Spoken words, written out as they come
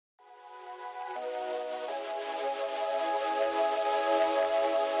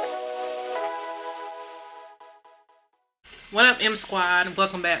What up, M Squad?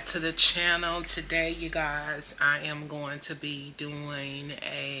 Welcome back to the channel. Today, you guys, I am going to be doing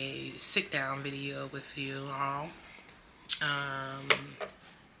a sit down video with you all.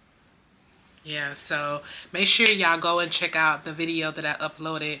 Yeah, so make sure y'all go and check out the video that I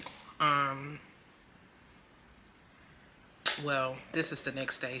uploaded. Well, this is the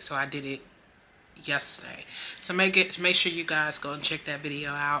next day, so I did it yesterday. So make sure you guys go and check that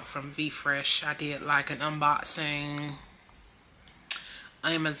video out from VFresh. I did like an unboxing,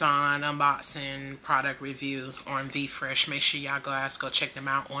 Amazon unboxing product review on VFresh. Make sure y'all guys go check them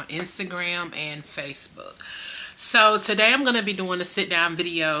out on Instagram and Facebook. So today I'm going to be doing a sit down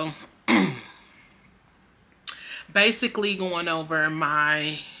video basically going over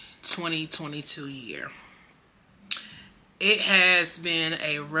my 2022 year. It has been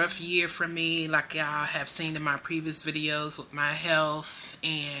a rough year for me, like y'all have seen in my previous videos with my health,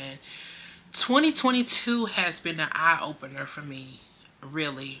 and 2022 has been an eye-opener for me,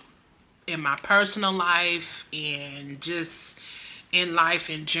 really, in my personal life and just in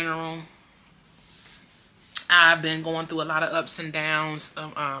life in general. I've been going through a lot of ups and downs.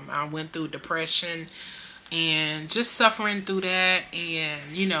 I went through depression and just suffering through that.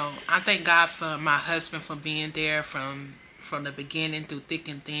 And, you know, I thank God for my husband for being there from the beginning through thick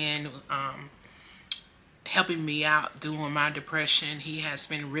and thin, helping me out during my depression. He has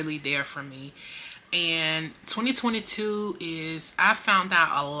been really there for me. And 2022 is, I found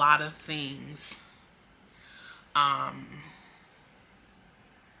out a lot of things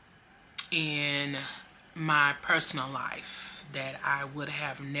in my personal life that I would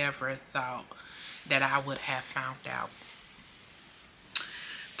have never thought that I would have found out.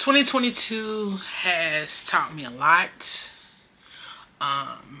 2022 has taught me a lot.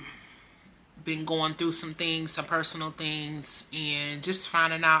 Been going through some things, some personal things, and just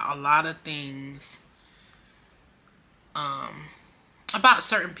finding out a lot of things about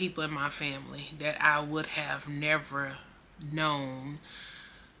certain people in my family that I would have never known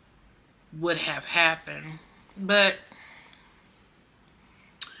would have happened. But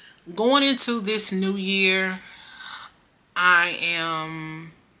going into this new year, I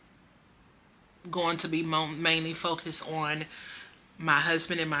am going to be mainly focused on my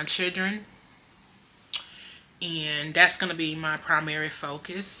husband and my children, and that's going to be my primary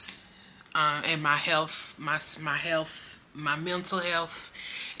focus. And my health, my mental health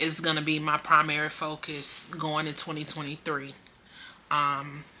is going to be my primary focus going in 2023.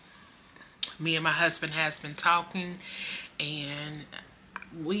 Me and my husband has been talking, and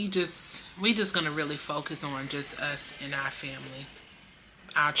we just going to really focus on just us and our family,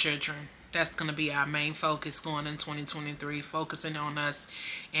 our children. That's going to be our main focus going in 2023, focusing on us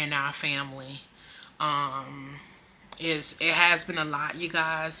and our family. It has been a lot, you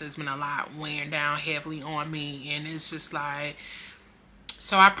guys. It's been a lot weighing down heavily on me, and it's just like,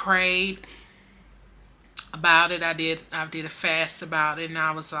 so I prayed about it. I did a fast about it, and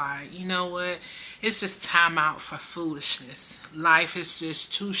I was like, you know what? It's just time out for foolishness. Life is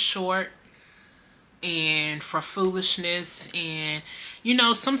just too short and for foolishness. And you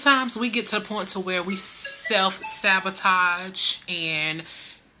know, sometimes we get to the point to where we self-sabotage and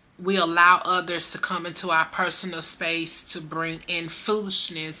we allow others to come into our personal space to bring in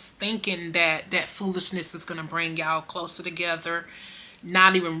foolishness, thinking that that foolishness is going to bring y'all closer together,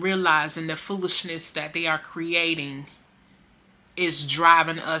 not even realizing the foolishness that they are creating is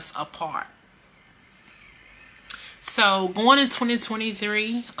driving us apart. So going in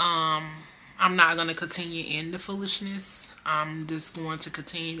 2023, I'm not going to continue in the foolishness. I'm just going to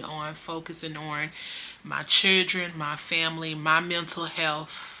continue on focusing on my children, my family, my mental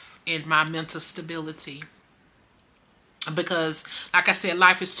health, and my mental stability. Because, like I said,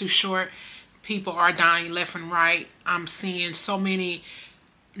 life is too short. People are dying left and right. I'm seeing so many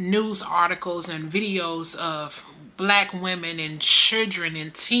news articles and videos of black women and children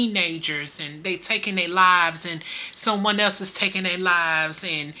and teenagers, and they taking their lives, and someone else is taking their lives,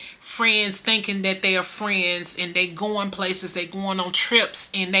 and friends thinking that they are friends, and they going places, they going on trips,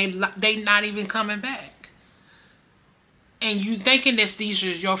 and they not even coming back. And you thinking that these are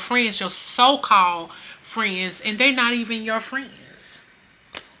your friends, your so-called friends, and they're not even your friends.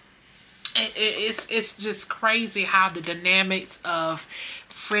 It's just crazy how the dynamics of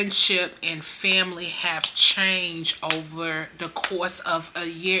friendship and family have changed over the course of a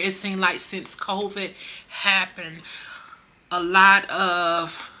year. It seemed like since COVID happened, a lot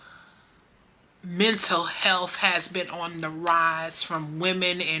of mental health has been on the rise from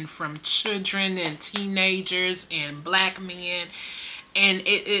women and from children and teenagers and black men. And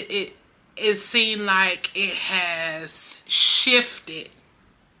it seemed like it has shifted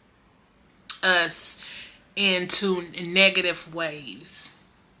us into negative ways.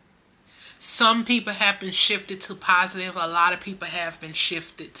 Some people have been shifted to positive. A lot of people have been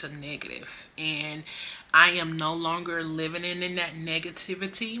shifted to negative. And I am no longer living in that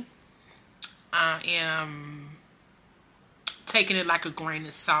negativity. I am taking it like a grain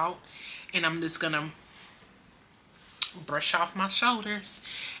of salt. And I'm just going to brush off my shoulders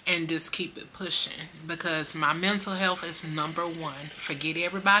and just keep it pushing, because my mental health is number one. Forget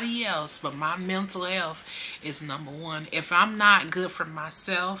everybody else, but my mental health is number one. If I'm not good for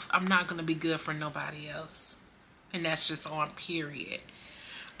myself, I'm not going to be good for nobody else. And that's just on period.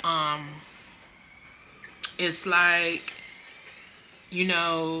 It's like, you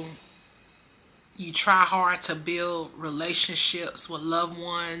know, you try hard to build relationships with loved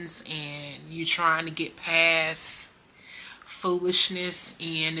ones, and you trying to get past foolishness,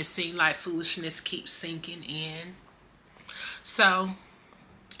 and it seems like foolishness keeps sinking in. So,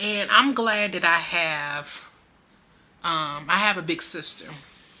 and I'm glad that I have a big sister.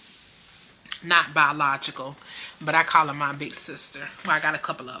 Not biological, but I call her my big sister. Well, I got a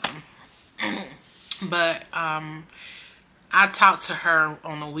couple of them. But I talk to her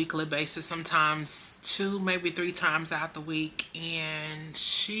on a weekly basis, sometimes 2, maybe 3 times out the week, and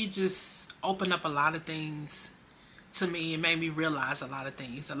she just opened up a lot of things to me and made me realize a lot of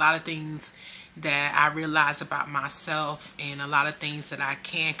things that I realize about myself, and a lot of things that I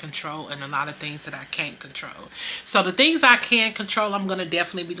can control, and a lot of things that I can't control. So the things I can control, I'm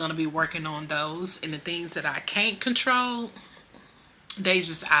definitely gonna be working on those, and the things that I can't control, they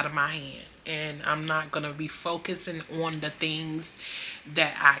just out of my hand. And I'm not gonna be focusing on the things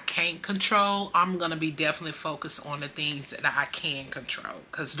that I can't control. I'm gonna be definitely focused on the things that I can control,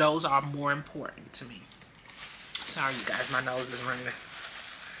 because those are more important to me. Sorry, you guys, my nose is running.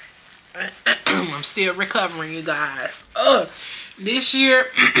 I'm still recovering, you guys. This year,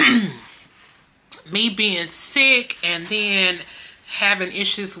 me being sick and then having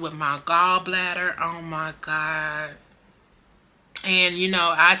issues with my gallbladder. Oh my God. And, you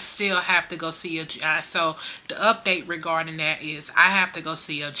know, I still have to go see a GI. So the update regarding that is I have to go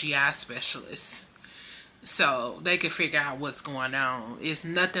see a GI specialist, so they can figure out what's going on. It's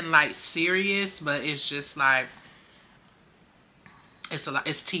nothing like serious, but it's just like, it's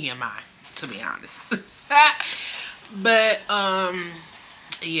TMI, to be honest. But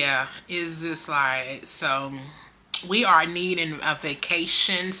yeah, it's just like, so we are needing a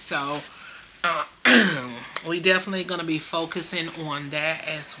vacation, so we definitely gonna be focusing on that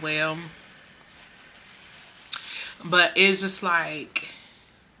as well. But it's just like,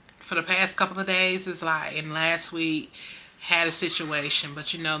 for the past couple of days, it's like, and last week had a situation,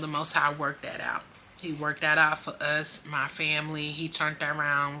 but you know, the Most High worked that out. He worked that out for us, my family. He turned that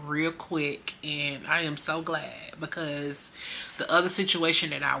around real quick, and I am so glad, because the other situation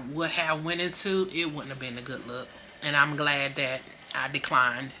that I would have went into, it wouldn't have been a good look. And I'm glad that I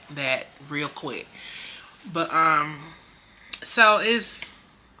declined that real quick. But so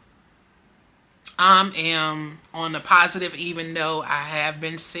I am on the positive, even though I have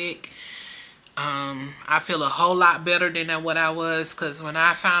been sick. I feel a whole lot better than what I was, because when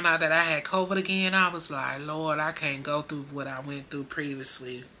I found out that I had COVID again, I was like, Lord, I can't go through what I went through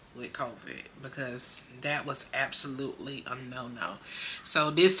previously with COVID, because that was absolutely a no-no.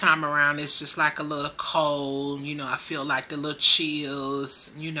 So this time around, it's just like a little cold, you know, I feel like the little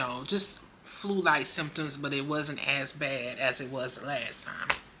chills, you know, just flu-like symptoms, but it wasn't as bad as it was the last time.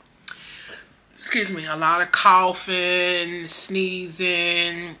 Excuse me, a lot of coughing,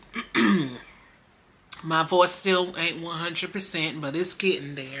 sneezing. My voice still ain't 100%, but it's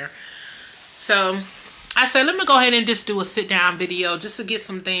getting there. So I said, let me go ahead and just do a sit down video just to get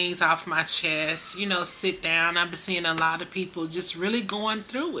some things off my chest. You know, sit down. I've been seeing a lot of people just really going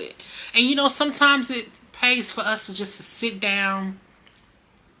through it. And you know, sometimes it pays for us to just to sit down,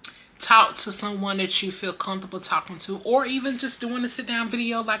 talk to someone that you feel comfortable talking to, or even just doing a sit down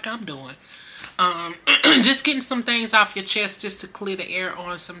video like I'm doing. Just getting some things off your chest, just to clear the air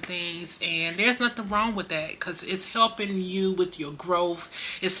on some things. And there's nothing wrong with that, because it's helping you with your growth.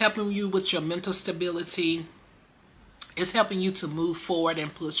 It's helping you with your mental stability. It's helping you to move forward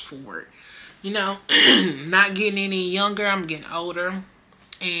and push forward. You know, not getting any younger, I'm getting older.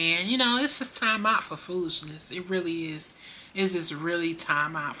 And, you know, it's just time out for foolishness. It really is. It's just really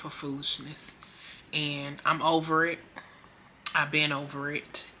time out for foolishness. And I'm over it. I've been over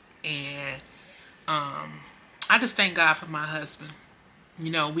it. And I just thank God for my husband.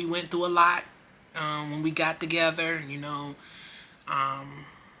 You know, we went through a lot when we got together, you know, on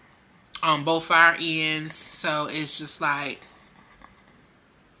both our ends. So it's just like,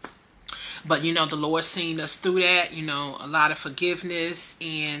 but you know, the Lord seen us through that. You know, a lot of forgiveness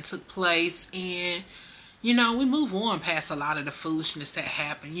and took place, and you know, we move on past a lot of the foolishness that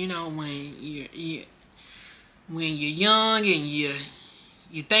happened. You know, when when you're young and you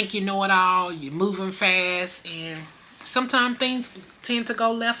think you know it all, you're moving fast, and sometimes things tend to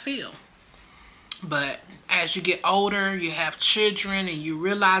go left field. But as you get older, you have children, and you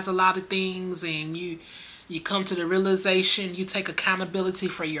realize a lot of things, and you come to the realization, you take accountability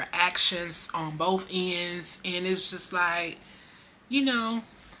for your actions on both ends, and it's just like, you know,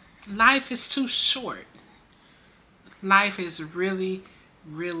 life is too short. Life is really,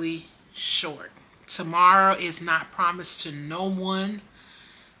 really short. Tomorrow is not promised to no one.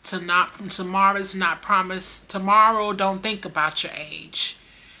 Tomorrow is not promised. Tomorrow, don't think about your age.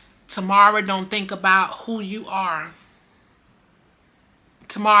 Tomorrow, don't think about who you are.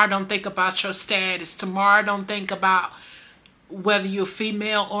 Tomorrow, don't think about your status. Tomorrow, don't think about whether you're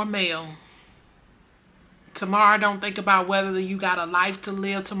female or male. Tomorrow, don't think about whether you got a life to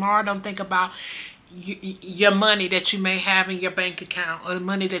live. Tomorrow, don't think about your money that you may have in your bank account or the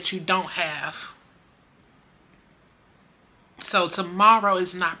money that you don't have. So tomorrow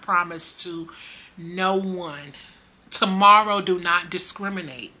is not promised to no one. Tomorrow do not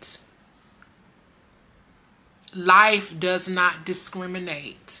discriminate. Life does not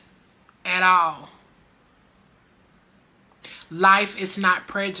discriminate at all. Life is not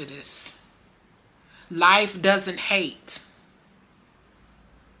prejudice. Life doesn't hate.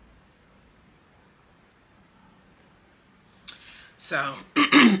 So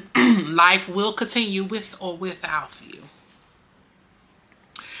life will continue with or without you.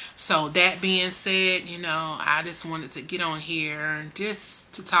 So that being said, you know, I just wanted to get on here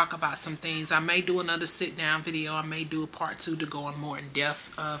just to talk about some things. I may do another sit down video. I may do a part 2 to go on more in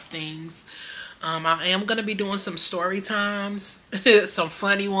depth of things. I am going to be doing some story times, some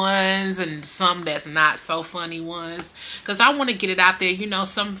funny ones and some that's not so funny ones, because I want to get it out there. You know,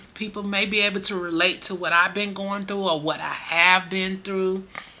 some people may be able to relate to what I've been going through or what I have been through,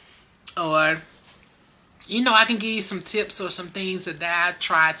 or, you know, I can give you some tips or some things that I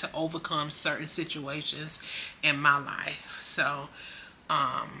try to overcome certain situations in my life. So,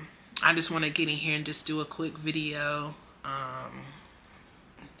 I just want to get in here and just do a quick video.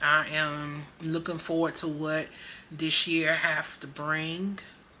 I am looking forward to what this year have to bring.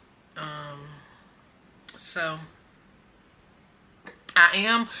 So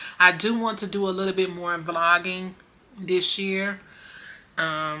I do want to do a little bit more vlogging this year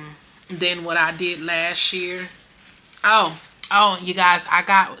than what I did last year. Oh, you guys, I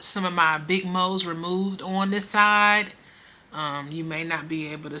got some of my big moles removed on this side. You may not be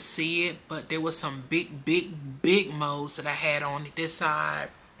able to see it, but there was some big moles that I had on this side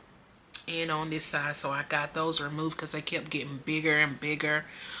and on this side, so I got those removed because they kept getting bigger and bigger.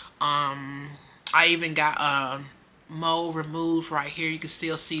 I even got a mole removed right here. You can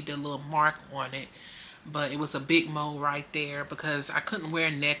still see the little mark on it, but it was a big mole right there because I couldn't wear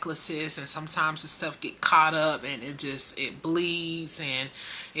necklaces, and sometimes the stuff get caught up and it bleeds, and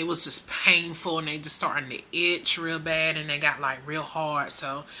it was just painful, and they just starting to itch real bad, and they got like real hard.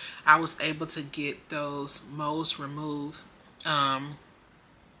 So I was able to get those moles removed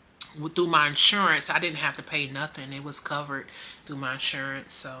through my insurance. I didn't have to pay nothing. It was covered through my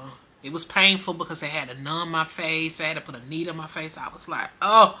insurance. So it was painful because I had to numb my face. I had to put a needle in my face. I was like,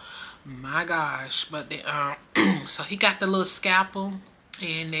 oh my gosh. But so he got the little scalpel,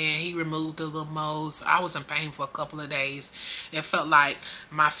 and then he removed the little moles. I was in pain for a couple of days. It felt like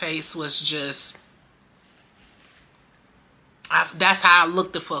my face was just, that's how I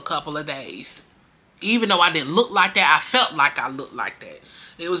looked for a couple of days. Even though I didn't look like that, I felt like I looked like that.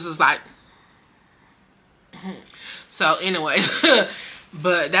 It was just like, so anyway,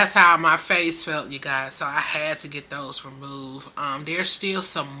 but that's how my face felt, you guys. So I had to get those removed. There's still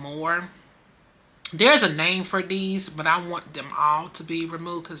some more. There's a name for these, but I want them all to be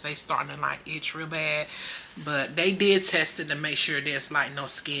removed because they starting to like itch real bad. But they did test it to make sure there's like no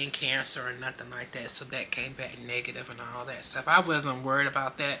skin cancer or nothing like that. So that came back negative and all that stuff. I wasn't worried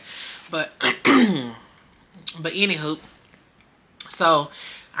about that. But but anywho, so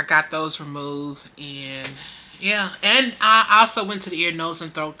I got those removed, and yeah. And I also went to the ear, nose,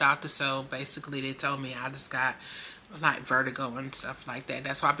 and throat doctor. So basically they told me I just got like vertigo and stuff like that.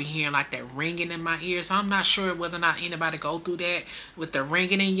 That's why I've been hearing like that ringing in my ears. So I'm not sure whether or not anybody go through that with the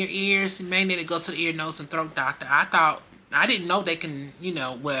ringing in your ears. You may need to go to the ear, nose, and throat doctor. I didn't know they can, you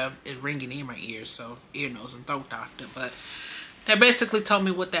know, well, it's ringing in my ears. So ear, nose, and throat doctor. But they basically told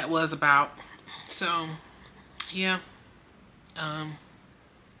me what that was about. So yeah, I'm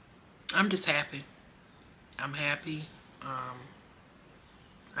just happy. I'm happy.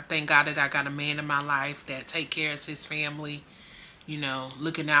 I thank God that I got a man in my life that take care of his family, you know,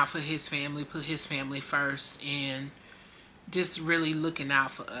 looking out for his family, put his family first, and just really looking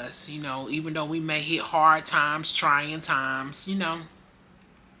out for us, you know, even though we may hit hard times, trying times, you know,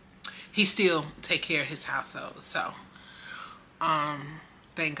 he still take care of his household. So,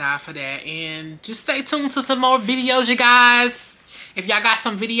 thank God for that. And just stay tuned to some more videos, you guys. If y'all got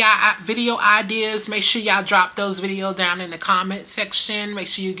some video ideas, make sure y'all drop those videos down in the comment section. Make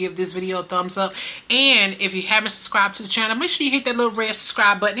sure you give this video a thumbs up. And if you haven't subscribed to the channel, make sure you hit that little red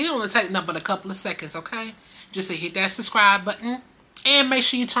subscribe button. It only takes nothing but a couple of seconds, okay? Just to hit that subscribe button. And make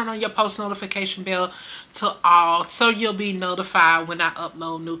sure you turn on your post notification bell to all, so you'll be notified when I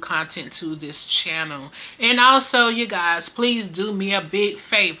upload new content to this channel. And also, you guys, please do me a big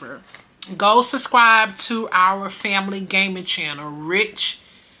favor. Go subscribe to our family gaming channel, Rich,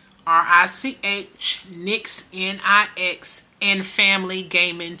 R-I-C-H, Nix, N-I-X, and Family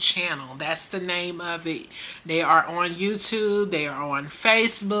Gaming Channel. That's the name of it. They are on YouTube. They are on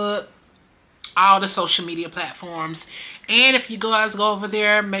Facebook, all the social media platforms. And if you guys go over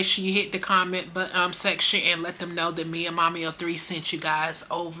there, make sure you hit the comment section and let them know that me and Mommy 03 sent you guys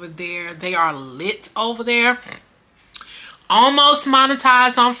over there. They are lit over there. Almost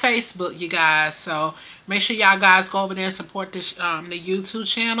monetized on Facebook, you guys. So make sure y'all guys go over there and support this the YouTube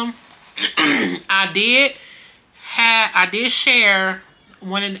channel. I did share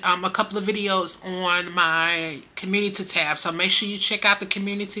a couple of videos on my community tab. So make sure you check out the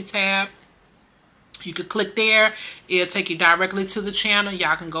community tab. You can click there. It'll take you directly to the channel.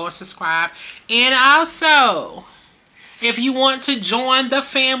 Y'all can go and subscribe. And also, if you want to join the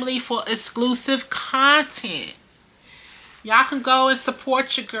family for exclusive content, y'all can go and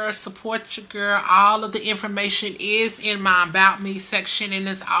support your girl. Support your girl. All of the information is in my About Me section, and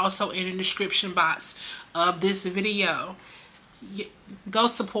it's also in the description box of this video. Go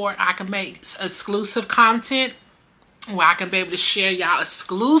support. I can make exclusive content where I can be able to share y'all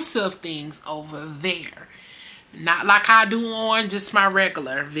exclusive things over there. Not like I do on just my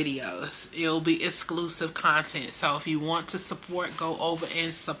regular videos. It'll be exclusive content. So if you want to support, go over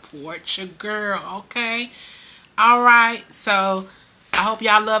and support your girl, okay? Alright, so I hope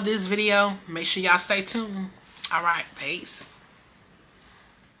y'all love this video. Make sure y'all stay tuned. Alright, peace.